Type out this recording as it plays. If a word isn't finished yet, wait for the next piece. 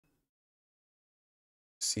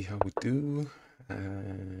see how we do.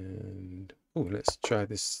 And oh, let's try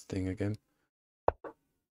this thing again.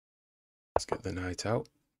 Let's get the knight out.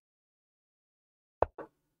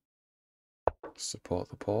 Support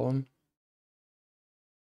the pawn.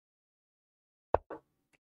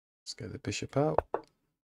 Let's get the bishop out.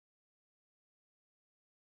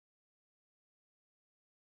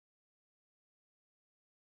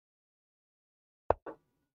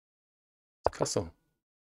 Castle.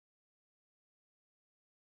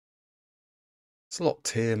 It's a lot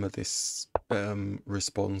tamer, this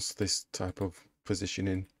response, this type of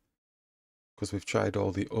positioning, because we've tried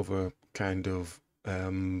all the other kind of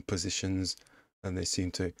positions and they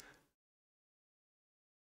seem to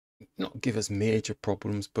not give us major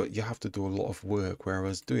problems, but you have to do a lot of work,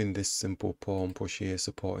 whereas doing this simple pawn push here,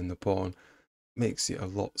 supporting the pawn, makes it a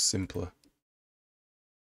lot simpler.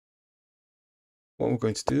 What we're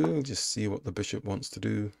going to do, just see what the bishop wants to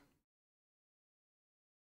do.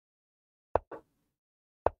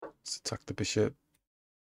 Let's attack the bishop.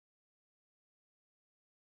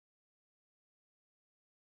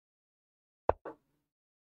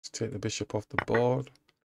 Let's take the bishop off the board.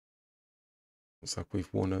 Looks like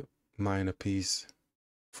we've won a minor piece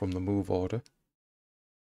from the move order.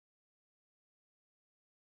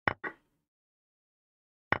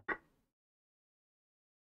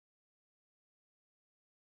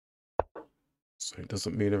 So it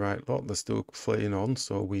doesn't mean a right lot. They're still playing on,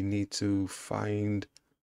 so we need to find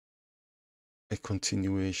a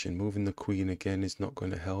continuation. Moving the queen again is not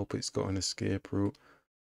going to help. It's got an escape route.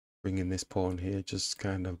 Bringing this pawn here just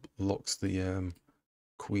kind of locks the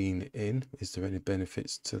queen in. Is there any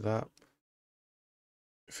benefits to that?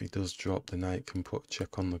 If he does drop, the knight can put a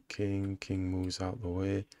check on the king. King moves out the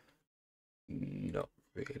way. Not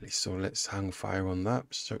really. So let's hang fire on that.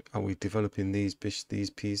 So are we developing these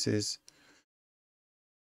pieces?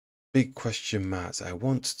 Big question marks. I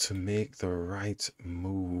want to make the right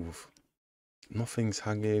move. Nothing's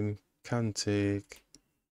hanging. Can take.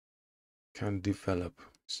 Can develop.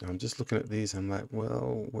 So I'm just looking at these. I'm like,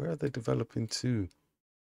 well, where are they developing to?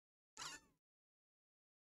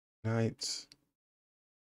 Knight.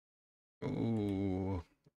 Ooh.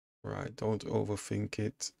 Right. Don't overthink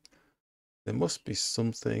it. There must be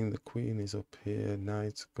something. The queen is up here.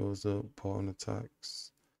 Knight goes up. Pawn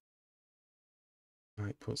attacks.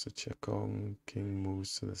 Knight puts a check on. King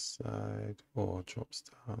moves to the side or drops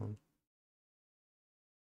down.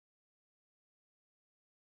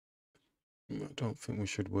 I don't think we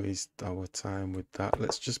should waste our time with that.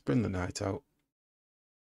 Let's just bring the knight out.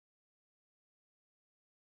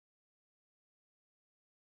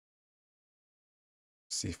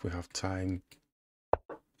 See if we have time.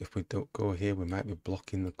 If we don't go here, we might be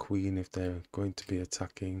blocking the queen if they're going to be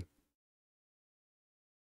attacking.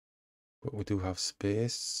 But we do have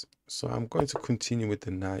space. So I'm going to continue with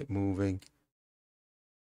the knight moving.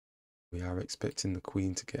 We are expecting the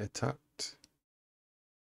queen to get attacked.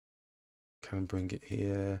 Can bring it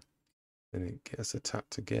here. Then it gets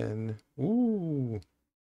attacked again. Ooh.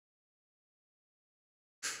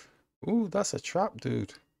 Ooh, that's a trap,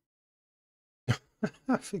 dude.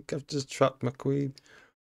 I think I've just trapped my queen.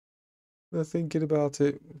 They're thinking about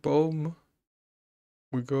it. Boom.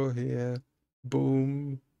 We go here.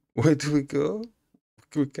 Boom. Where do we go?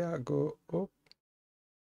 We can't go up.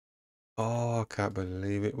 Oh, I can't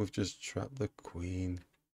believe it. We've just trapped the queen.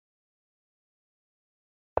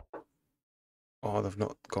 Oh, they've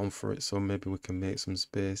not gone for it, so maybe we can make some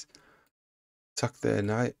space. Attack their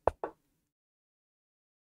knight.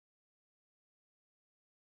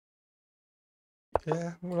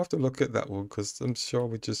 Yeah, we'll have to look at that one because I'm sure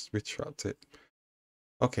we trapped it.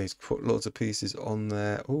 Okay, it's put loads of pieces on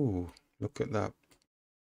there. Oh, look at that.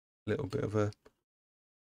 Little bit of a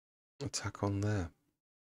attack on there.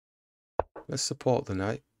 Let's support the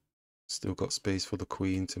knight. Still got space for the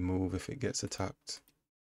queen to move if it gets attacked.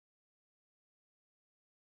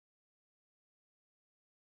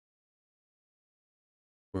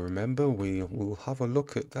 Remember, we will have a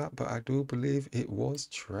look at that, but I do believe it was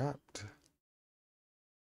trapped.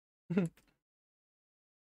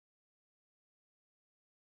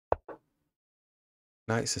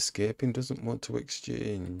 Knight's escaping, doesn't want to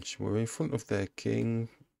exchange. We're in front of their king.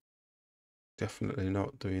 Definitely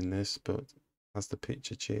not doing this, but has the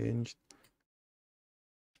picture changed?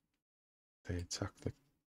 They attack the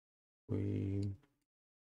queen.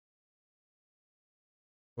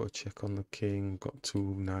 Got a check on the king. Got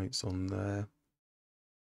two knights on there.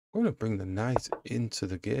 I'm going to bring the knight into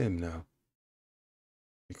the game now.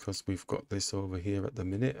 Because we've got this over here at the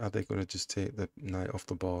minute. Are they going to just take the knight off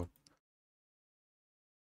the board?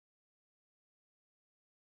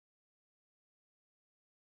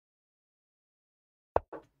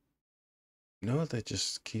 No, they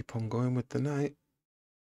just keep on going with the knight.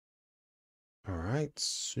 All right,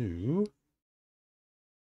 so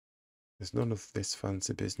there's none of this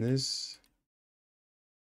fancy business.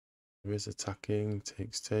 There is attacking,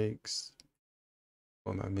 takes.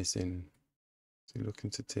 What am I missing? Is he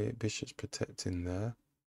looking to take? Bishop's protecting there.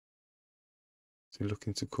 Is he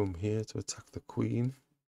looking to come here to attack the queen?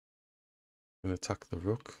 And attack the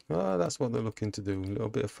rook? Ah, that's what they're looking to do. A little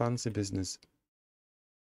bit of fancy business.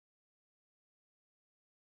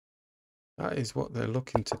 That is what they're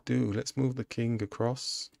looking to do. Let's move the king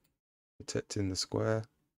across, protecting the square.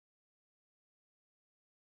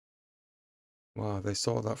 Wow, they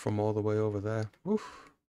saw that from all the way over there. Oof.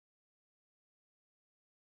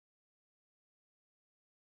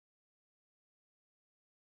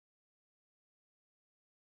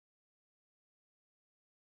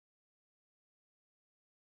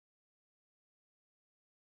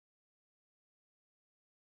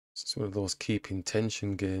 It's one of those keeping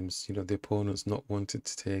tension games. You know, the opponent's not wanted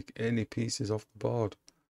to take any pieces off the board.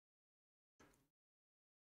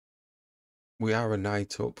 We are a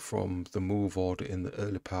knight up from the move order in the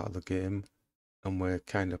early part of the game, and we're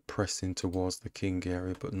kind of pressing towards the king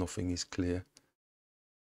area, but nothing is clear.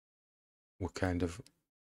 We're kind of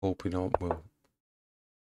hoping on, well,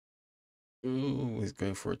 ooh, he's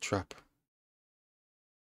going for a trap.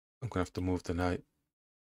 I'm going to have to move the knight.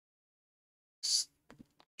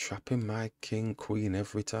 Trapping my king, queen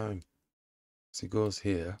every time. As he goes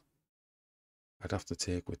here, I'd have to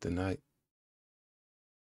take with the knight.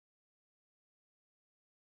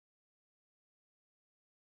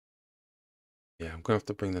 Yeah, I'm going to have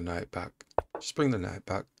to bring the knight back. Just bring the knight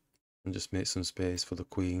back and just make some space for the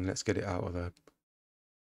queen. Let's get it out of there.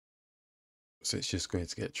 So it's just going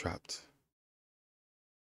to get trapped.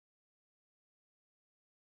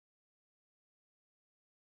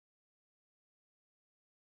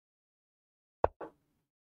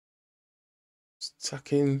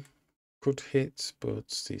 Attacking could hit,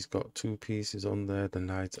 but he's got two pieces on there, the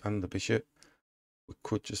knight and the bishop. We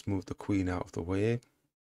could just move the queen out of the way,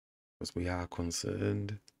 as we are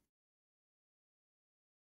concerned.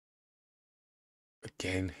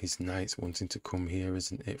 Again, his knight's wanting to come here,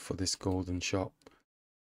 isn't it, for this golden shot?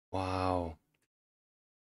 Wow.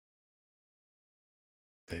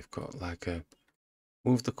 They've got like a...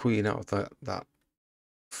 Move the queen out of that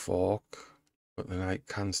fork, but the knight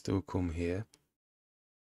can still come here.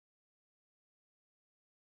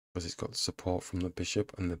 Because it's got support from the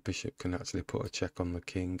bishop, and the bishop can actually put a check on the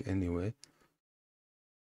king anyway.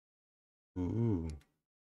 Ooh.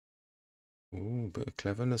 Ooh, bit of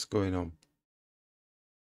cleverness going on.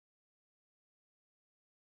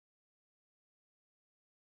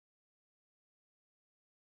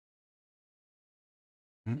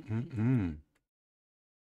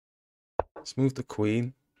 Let's move the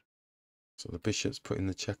queen. So the bishop's putting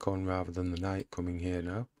the check on rather than the knight coming here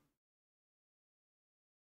now.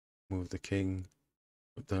 Move the king.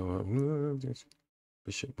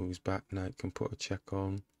 Bishop moves back, knight can put a check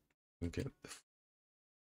on. And get the...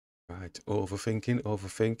 Right,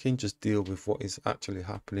 overthinking. Just deal with what is actually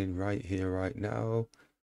happening right here, right now.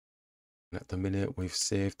 And at the minute, we've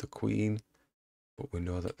saved the queen. But we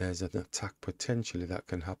know that there's an attack potentially that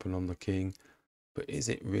can happen on the king. But is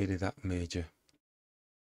it really that major?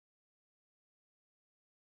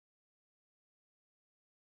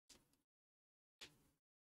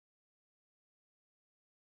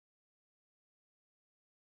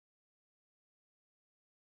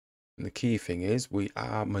 And the key thing is we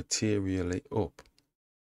are materially up.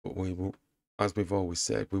 But we will, as we've always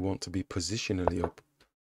said, we want to be positionally up.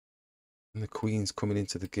 And the queen's coming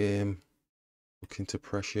into the game, looking to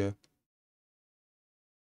pressure.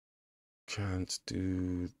 Can't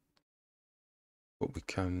do, but we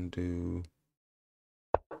can do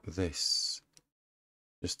this.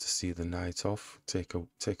 Just to see the knight off, take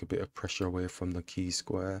a bit of pressure away from the key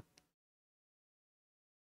square.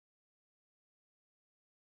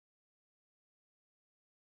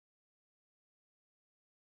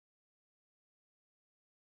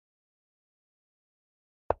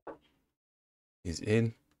 He's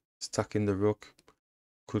in, stacking the rook.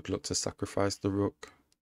 Could look to sacrifice the rook.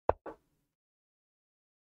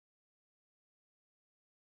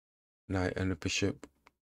 Knight and a bishop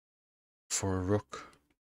for a rook.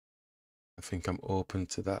 I think I'm open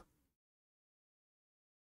to that.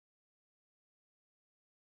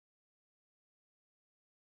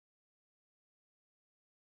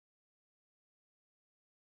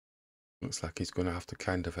 Looks like he's going to have to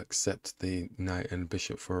kind of accept the knight and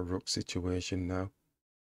bishop for a rook situation now.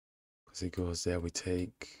 Because he goes there, we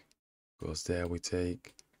take. Goes there, we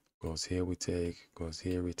take. Goes here, we take. Goes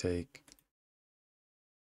here, we take.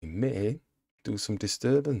 He may do some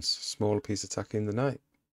disturbance. Smaller piece attacking the knight.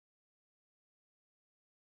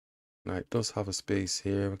 Knight does have a space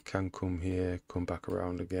here, can come here, come back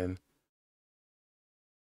around again.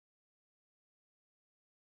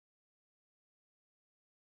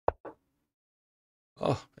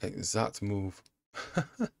 Oh, exact move.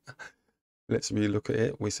 Let's relook at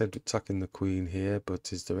it. We said attacking the queen here,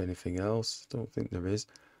 but is there anything else? Don't think there is.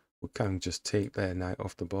 We can just take their knight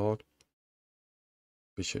off the board.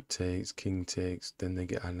 Bishop takes, king takes, then they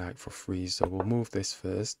get a knight for free. So we'll move this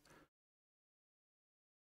first.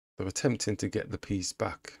 They're attempting to get the piece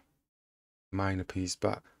back, minor piece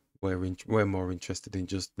back. We're more interested in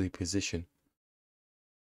just the position.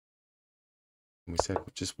 And we said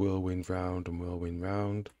just whirlwind round and whirlwind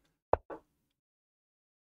round.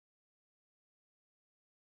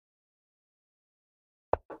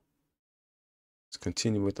 Let's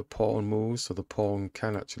continue with the pawn moves. So the pawn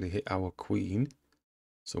can actually hit our queen.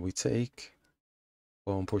 So we take,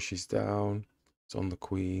 pawn pushes down, it's on the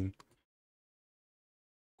queen.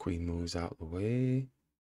 Queen moves out the way.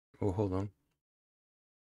 Oh, hold on.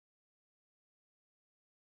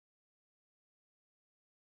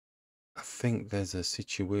 I think there's a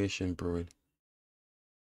situation brewing.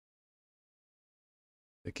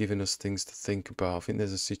 They're giving us things to think about. I think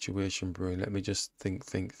there's a situation brewing. Let me just think.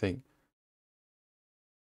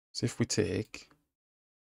 So if we take,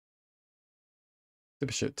 the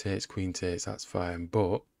bishop takes, queen takes, that's fine.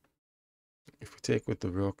 But if we take with the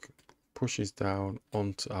rook, pushes down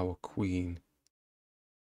onto our queen.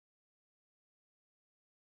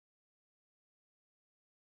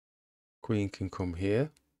 Queen can come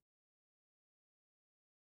here.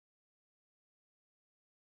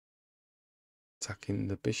 Attacking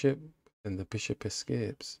the bishop, and the bishop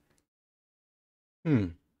escapes.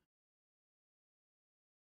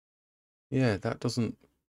 Yeah, that doesn't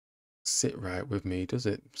sit right with me, does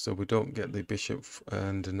it? So we don't get the bishop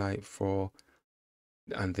and the knight for,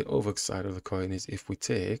 and the other side of the coin is if we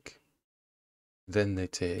take, then they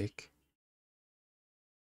take.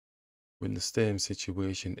 We're in the same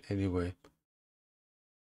situation anyway.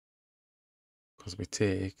 Because we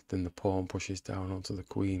take, then the pawn pushes down onto the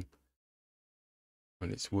queen.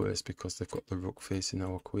 And it's worse because they've got the rook facing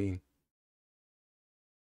our queen.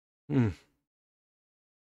 Damn.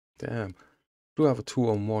 We do have a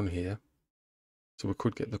 2-on-1 here. So we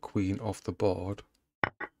could get the queen off the board.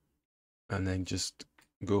 And then just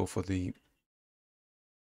go for the...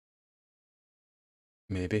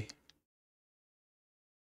 Maybe.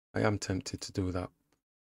 I am tempted to do that.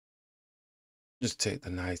 Just take the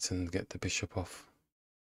knight and get the bishop off.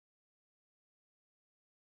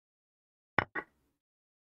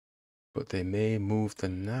 But they may move the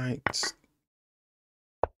knight.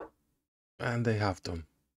 And they have done.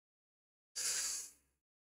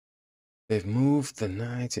 They've moved the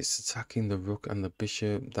knight. It's attacking the rook and the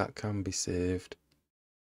bishop. That can be saved.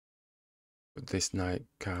 But this knight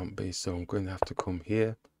can't be. So I'm going to have to come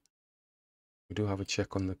here. We do have a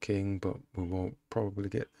check on the king, but we won't probably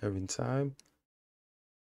get there in time.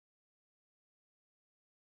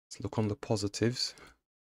 Let's look on the positives.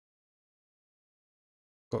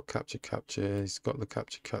 Got capture. He's got the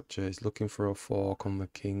capture. He's looking for a fork on the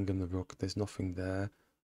king and the rook. There's nothing there.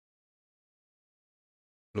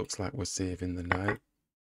 Looks like we're saving the knight.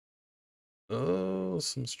 Oh,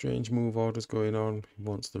 some strange move orders going on. He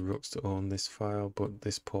wants the rooks to own this file, but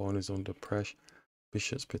this pawn is under pressure.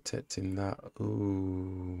 Bishop's protecting that.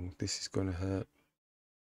 Ooh, this is going to hurt.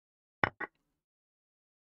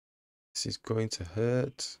 This is going to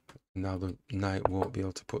hurt. Now the knight won't be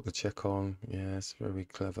able to put the check on. Yes, very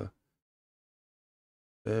clever.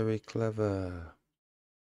 Very clever.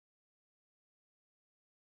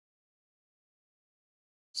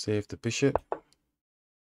 Save the bishop.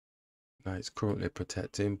 Knight's currently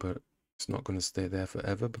protecting, but it's not going to stay there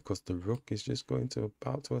forever because the rook is just going to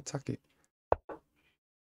about to attack it.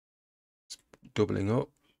 It's doubling up.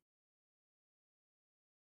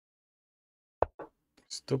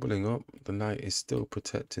 It's doubling up. The knight is still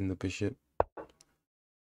protecting the bishop.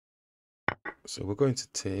 So we're going to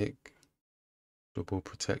take double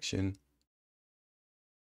protection.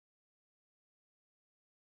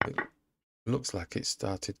 It looks like it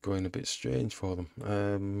started going a bit strange for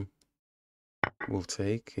them. We'll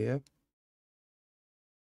take here.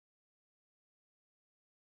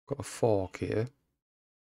 Got a fork here.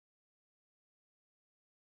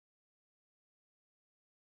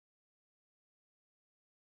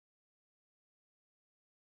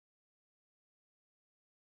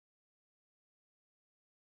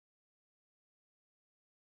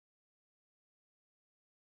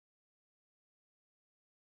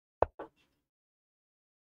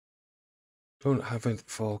 Don't have a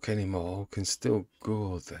fork anymore. Can still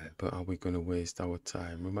go there, but are we going to waste our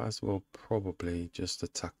time? We might as well probably just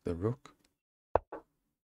attack the rook.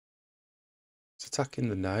 It's attacking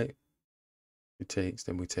the knight. He takes,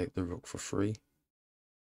 then we take the rook for free.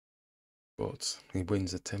 But he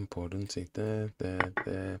wins a tempo, doesn't he? There, there,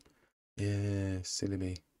 there. Yeah, silly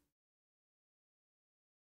me.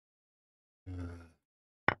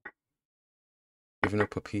 Giving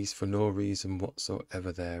up a piece for no reason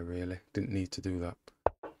whatsoever there, really. Didn't need to do that.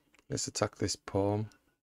 Let's attack this pawn.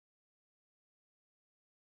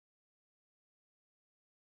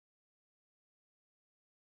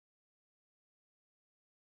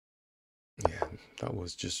 Yeah, that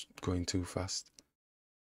was just going too fast.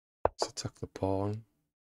 Let's attack the pawn.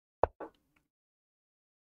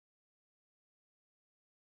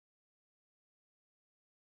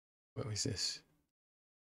 What is this?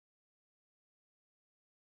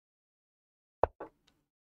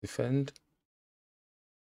 Defend.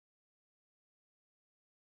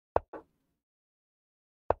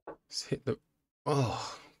 Let's hit the...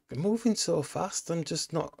 Oh, they're moving so fast. I'm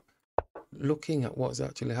just not looking at what's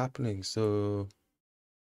actually happening. So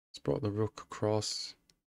let's brought the rook across.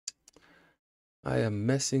 I am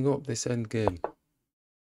messing up this endgame.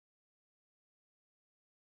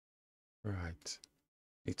 Right.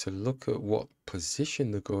 Need to look at what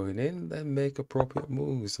position they're going in, then make appropriate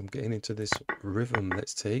moves. I'm getting into this rhythm.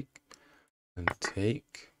 Let's take and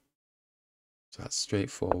take. So that's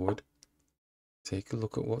straightforward. Take a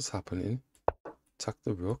look at what's happening. Attack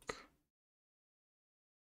the rook.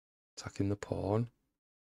 Attacking the pawn.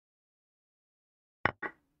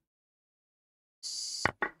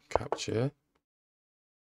 Capture.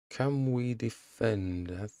 Can we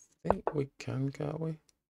defend? I think we can, can't we?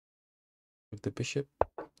 With the bishop.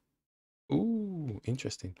 Ooh,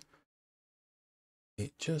 interesting.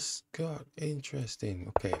 It just got interesting.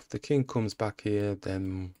 Okay, if the king comes back here,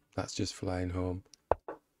 then that's just flying home.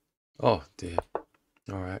 Oh dear.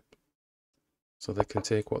 Alright. So they can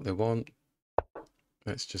take what they want.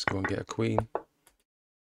 Let's just go and get a queen.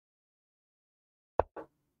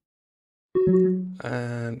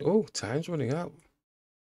 And, oh, time's running out.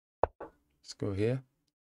 Let's go here.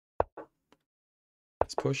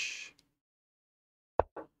 Let's push.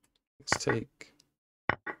 Let's take.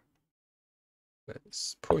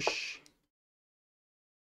 Let's push.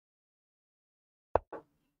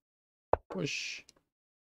 Push.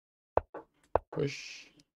 Push.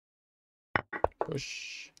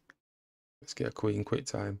 Push. Let's get a queen, quick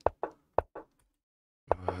time.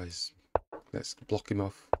 Oh, let's block him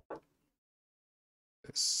off.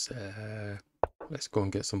 Let's go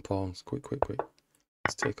and get some pawns. Quick, quick, quick.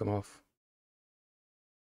 Let's take them off.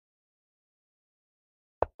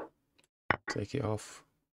 Take it off.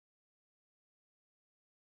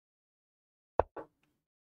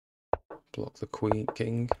 Block the queen,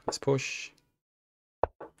 king. Let's push.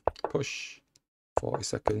 Push. 40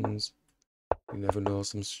 seconds. You never know,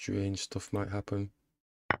 some strange stuff might happen.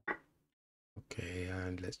 Okay,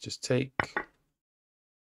 and let's just take.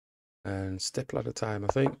 And step ladder time, I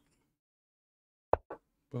think.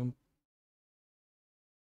 Boom.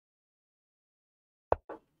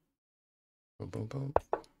 Boom, boom, boom.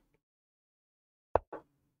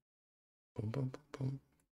 Boom, boom, boom, boom.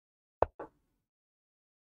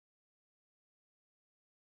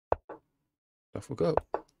 Off we go.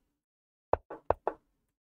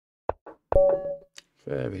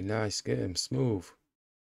 Very nice game, smooth.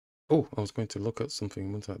 Oh, I was going to look at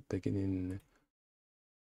something once at the beginning.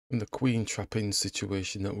 In the queen trapping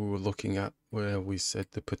situation that we were looking at, where we said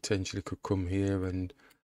the potentially could come here and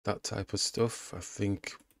that type of stuff, I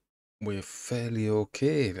think we're fairly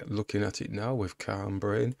okay looking at it now with calm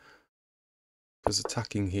brain. Because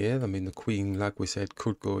attacking here, I mean, the queen, like we said,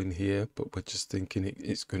 could go in here, but we're just thinking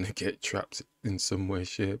it's going to get trapped in some way,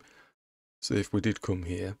 shape. So if we did come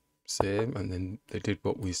here, same, and then they did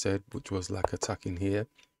what we said, which was like attacking here,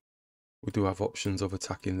 we do have options of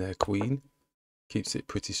attacking their queen. Keeps it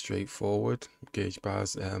pretty straightforward. Gauge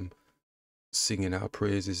bars singing our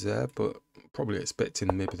praises there, but probably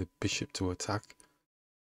expecting maybe the bishop to attack.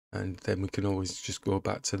 And then we can always just go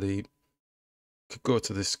back to the... Could go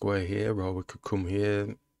to this square here, or we could come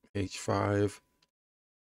here, h5.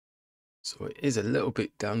 So it is a little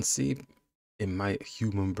bit dancey in my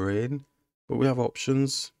human brain, but we have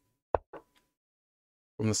options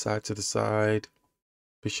from the side to the side.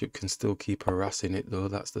 Bishop can still keep harassing it though,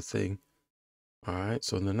 that's the thing. Alright,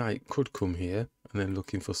 so the knight could come here and then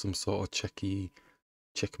looking for some sort of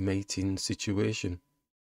checkmating situation.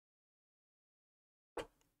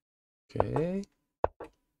 Okay.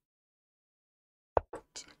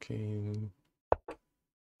 Attacking.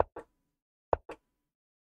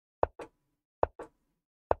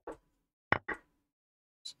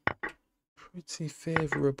 pretty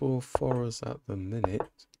favourable for us at the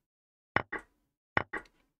minute.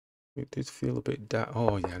 It did feel a bit dark.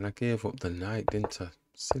 Oh yeah, and I gave up the knight, didn't I?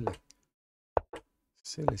 Silly.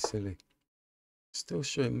 Silly, silly. Still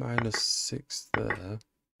showing -6 there.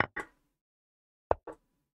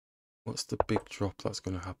 What's the big drop that's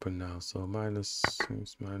going to happen now? So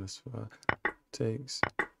 -5 takes.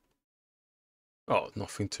 Oh,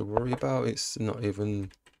 nothing to worry about. It's not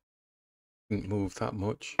even, didn't move that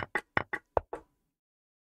much.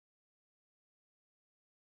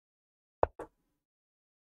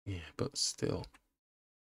 Yeah, but still,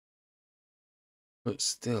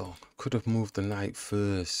 could have moved the knight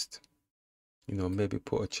first. You know, maybe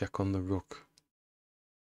put a check on the rook.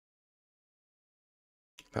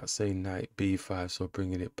 That's saying knight b5, so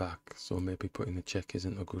bringing it back. So maybe putting the check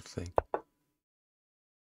isn't a good thing.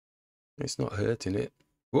 It's not hurting it.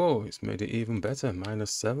 Whoa, it's made it even better,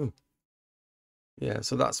 -7. Yeah,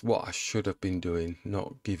 so that's what I should have been doing,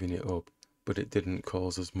 not giving it up. But it didn't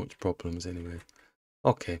cause us much problems anyway.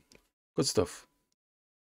 Okay, good stuff.